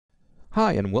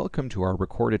Hi, and welcome to our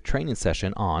recorded training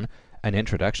session on An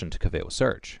Introduction to Coveo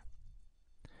Search.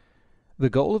 The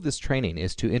goal of this training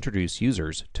is to introduce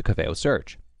users to Coveo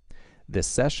Search. This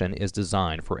session is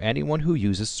designed for anyone who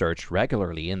uses search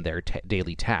regularly in their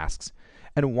daily tasks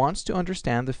and wants to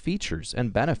understand the features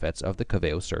and benefits of the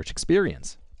Coveo Search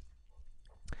experience.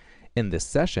 In this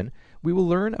session, we will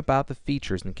learn about the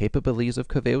features and capabilities of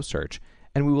Coveo Search,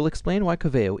 and we will explain why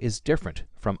Coveo is different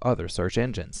from other search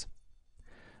engines.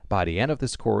 By the end of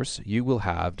this course, you will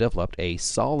have developed a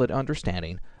solid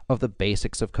understanding of the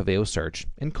basics of Coveo Search,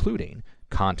 including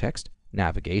context,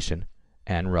 navigation,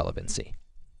 and relevancy.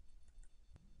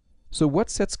 So what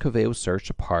sets Coveo Search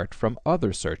apart from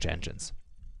other search engines?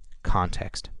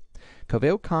 Context.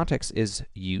 Coveo Context is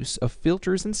use of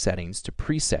filters and settings to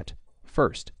preset,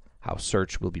 first, how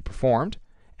search will be performed,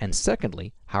 and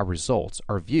secondly, how results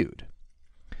are viewed.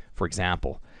 For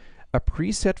example, a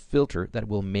preset filter that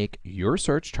will make your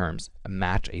search terms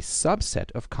match a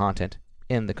subset of content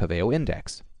in the Coveo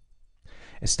index.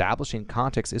 Establishing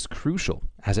context is crucial,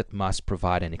 as it must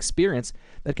provide an experience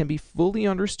that can be fully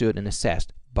understood and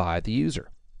assessed by the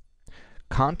user.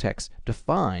 Context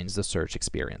defines the search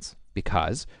experience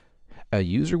because a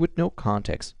user with no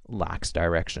context lacks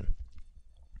direction.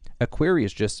 A query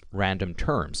is just random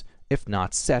terms if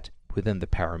not set within the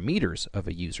parameters of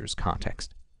a user's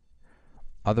context.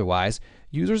 Otherwise,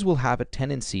 users will have a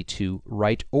tendency to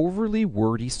write overly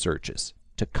wordy searches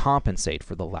to compensate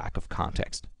for the lack of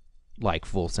context, like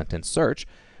full sentence search,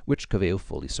 which Coveo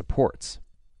fully supports.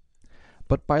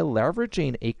 But by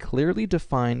leveraging a clearly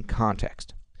defined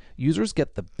context, users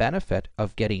get the benefit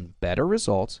of getting better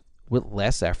results with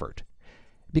less effort,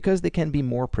 because they can be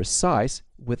more precise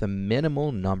with a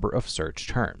minimal number of search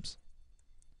terms.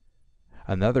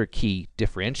 Another key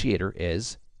differentiator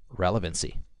is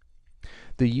relevancy.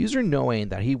 The user knowing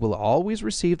that he will always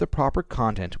receive the proper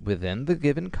content within the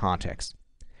given context,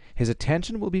 his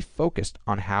attention will be focused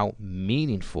on how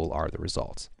meaningful are the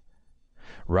results.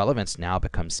 Relevance now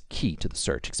becomes key to the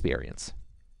search experience.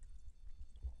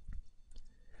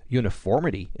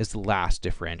 Uniformity is the last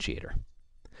differentiator.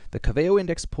 The Coveo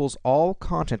index pulls all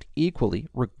content equally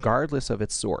regardless of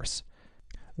its source.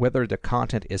 Whether the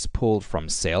content is pulled from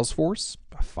Salesforce,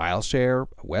 a file share,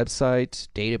 a website,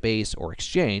 database, or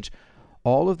Exchange,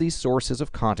 all of these sources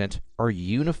of content are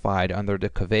unified under the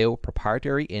Coveo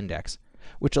proprietary index,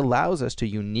 which allows us to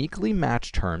uniquely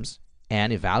match terms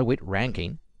and evaluate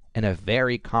ranking in a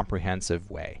very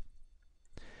comprehensive way.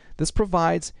 This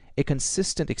provides a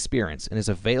consistent experience and is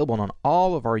available on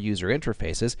all of our user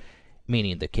interfaces,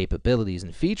 meaning the capabilities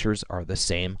and features are the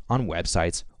same on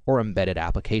websites or embedded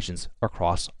applications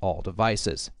across all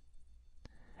devices.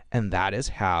 And that is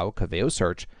how Coveo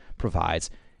Search provides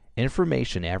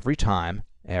information every time,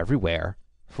 everywhere,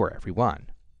 for everyone.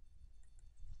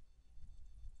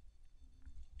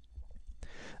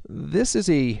 This is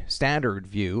a standard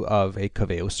view of a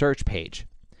Coveo Search page.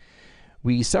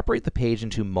 We separate the page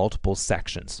into multiple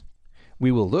sections.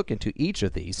 We will look into each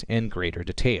of these in greater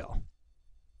detail.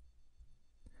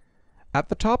 At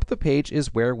the top of the page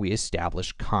is where we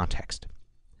establish context.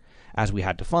 As we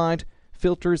had defined,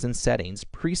 filters and settings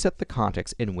preset the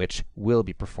context in which will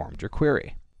be performed your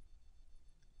query.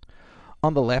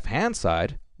 On the left-hand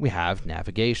side, we have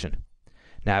navigation.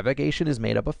 Navigation is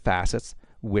made up of facets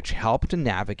which help to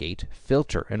navigate,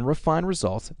 filter, and refine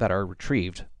results that are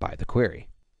retrieved by the query.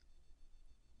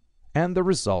 And the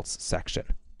results section,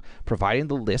 providing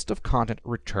the list of content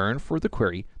returned for the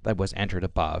query that was entered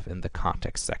above in the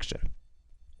context section.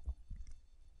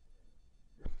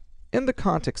 In the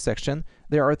context section,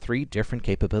 there are three different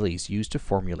capabilities used to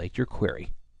formulate your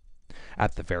query.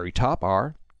 At the very top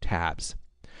are tabs.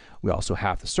 We also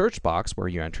have the search box where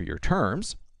you enter your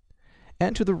terms,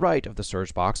 and to the right of the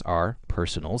search box are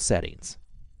personal settings.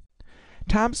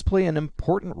 Tabs play an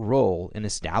important role in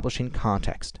establishing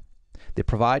context. They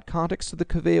provide context to the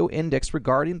Coveo index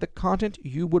regarding the content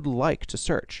you would like to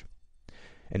search.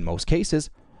 In most cases,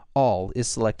 all is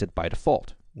selected by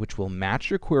default, which will match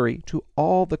your query to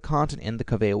all the content in the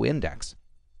Coveo index.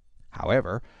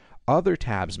 However, other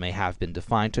tabs may have been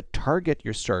defined to target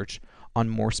your search on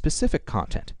more specific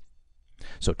content.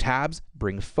 So tabs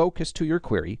bring focus to your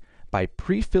query by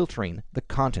pre-filtering the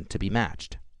content to be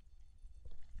matched.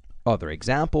 Other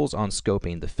examples on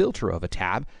scoping the filter of a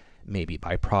tab may be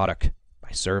by product,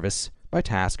 by service, by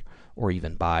task, or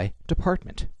even by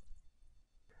department.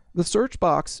 The search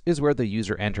box is where the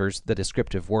user enters the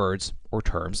descriptive words or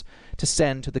terms to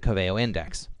send to the Coveo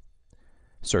index.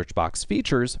 Search box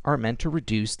features are meant to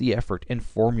reduce the effort in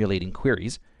formulating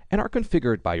queries and are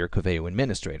configured by your Coveo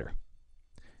administrator.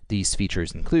 These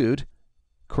features include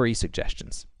query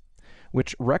suggestions.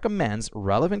 which recommends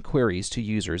relevant queries to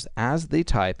users as they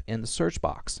type in the search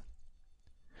box.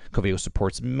 Coveo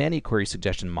supports many query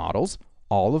suggestion models,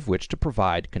 all of which to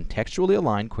provide contextually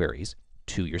aligned queries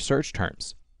to your search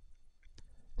terms.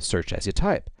 Search as you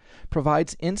type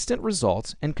provides instant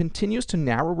results and continues to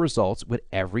narrow results with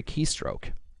every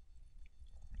keystroke.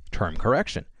 Term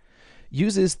correction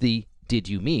uses the "did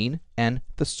you mean" and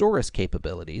thesaurus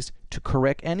capabilities to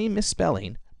correct any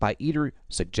misspelling by either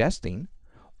suggesting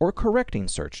or correcting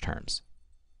search terms.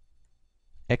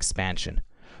 Expansion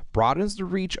broadens the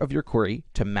reach of your query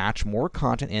to match more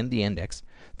content in the index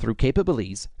through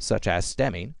capabilities such as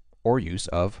stemming or use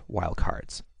of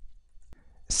wildcards.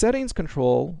 Settings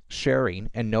control sharing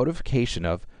and notification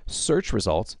of search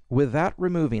results without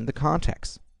removing the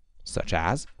context, such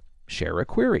as share a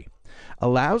query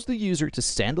allows the user to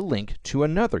send a link to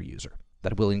another user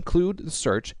that will include the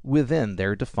search within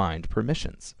their defined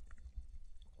permissions.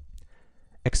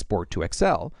 Export to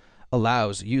Excel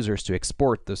allows users to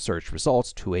export the search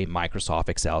results to a Microsoft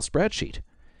Excel spreadsheet.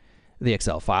 The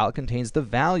Excel file contains the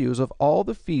values of all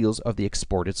the fields of the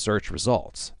exported search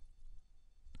results.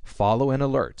 Follow and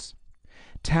alerts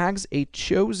tags a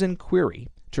chosen query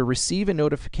to receive a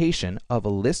notification of a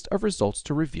list of results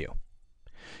to review.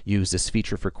 Use this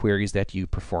feature for queries that you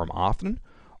perform often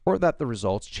or that the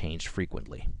results change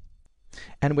frequently.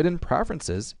 And within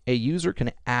Preferences, a user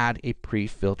can add a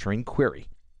pre-filtering query.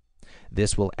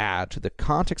 This will add to the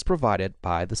context provided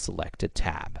by the selected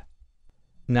tab.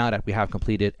 Now that we have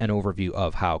completed an overview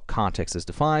of how context is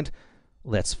defined,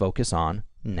 let's focus on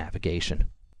navigation.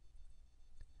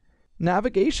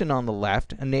 Navigation on the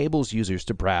left enables users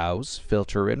to browse,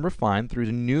 filter, and refine through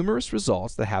the numerous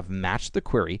results that have matched the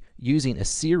query using a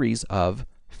series of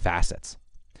facets.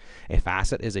 A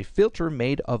facet is a filter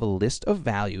made of a list of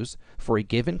values for a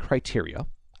given criteria,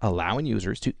 allowing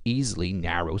users to easily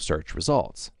narrow search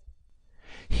results.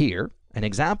 Here, an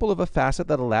example of a facet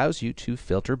that allows you to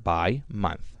filter by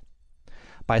month.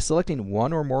 By selecting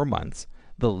one or more months,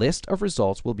 the list of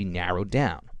results will be narrowed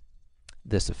down.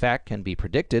 This effect can be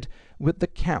predicted with the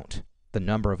count, the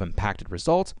number of impacted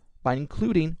results, by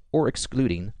including or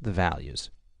excluding the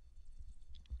values.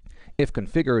 If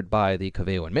configured by the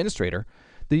Coveo administrator,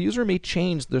 the user may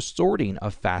change the sorting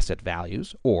of facet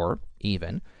values or,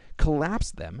 even,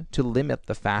 collapse them to limit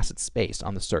the facet space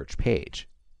on the search page.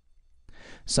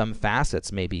 Some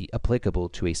facets may be applicable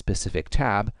to a specific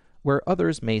tab, where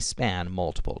others may span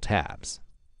multiple tabs.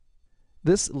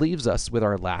 This leaves us with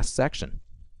our last section.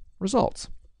 Results.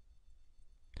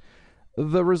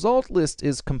 The result list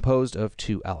is composed of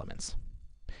two elements: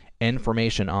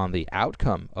 information on the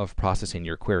outcome of processing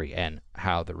your query and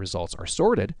how the results are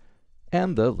sorted,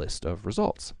 and the list of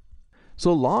results.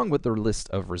 So along with the list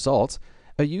of results,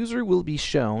 a user will be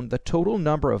shown the total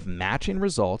number of matching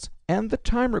results and the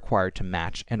time required to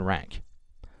match and rank.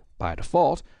 By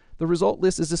default, the result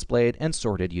list is displayed and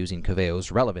sorted using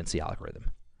Coveo's relevancy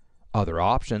algorithm. Other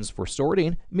options for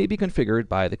sorting may be configured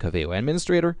by the Coveo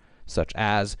administrator, such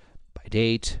as by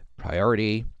date,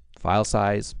 priority, file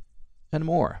size, and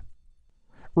more.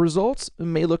 Results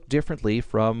may look differently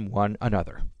from one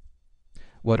another.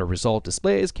 What a result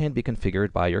displays can be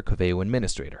configured by your Coveo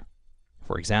administrator.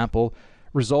 For example,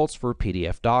 results for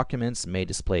PDF documents may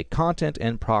display content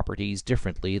and properties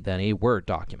differently than a Word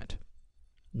document.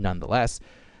 Nonetheless,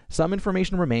 some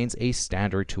information remains a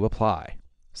standard to apply,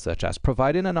 such as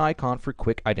providing an icon for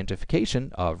quick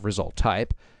identification of result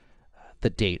type, the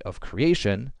date of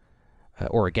creation,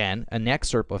 or again, an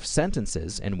excerpt of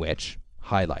sentences in which,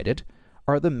 highlighted,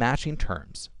 are the matching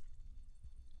terms.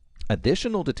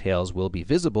 Additional details will be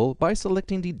visible by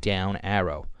selecting the down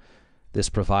arrow. This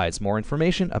provides more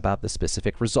information about the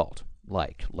specific result,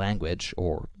 like language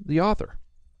or the author.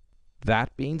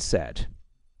 That being said,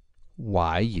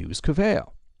 why use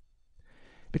Coveo?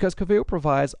 Because Coveo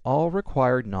provides all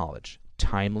required knowledge,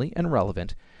 timely and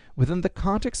relevant, within the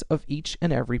context of each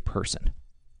and every person.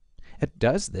 It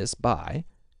does this by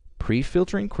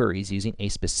pre-filtering queries using a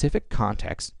specific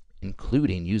context,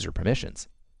 including user permissions,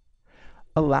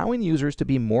 allowing users to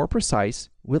be more precise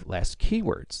with less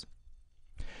keywords,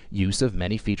 use of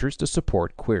many features to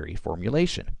support query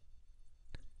formulation,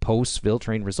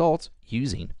 post-filtering results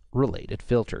using related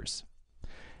filters,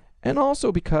 and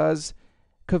also because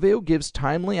Coveo gives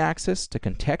timely access to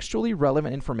contextually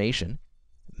relevant information,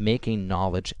 making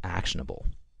knowledge actionable.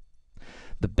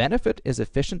 The benefit is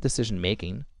efficient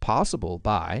decision-making possible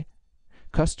by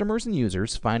customers and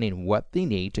users finding what they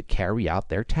need to carry out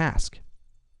their task,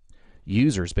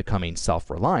 users becoming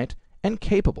self-reliant and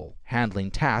capable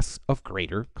handling tasks of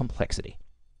greater complexity,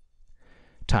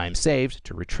 time saved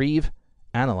to retrieve,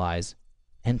 analyze,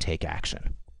 and take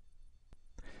action.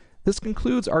 This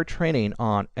concludes our training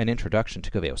on an introduction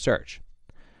to Coveo Search.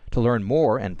 To learn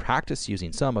more and practice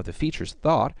using some of the features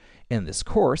taught in this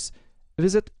course,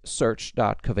 visit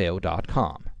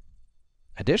search.coveo.com.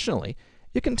 Additionally,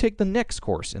 you can take the next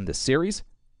course in this series.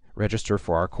 Register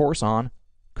for our course on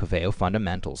Coveo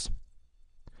Fundamentals.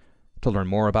 To learn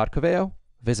more about Coveo,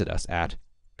 visit us at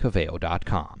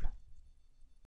coveo.com.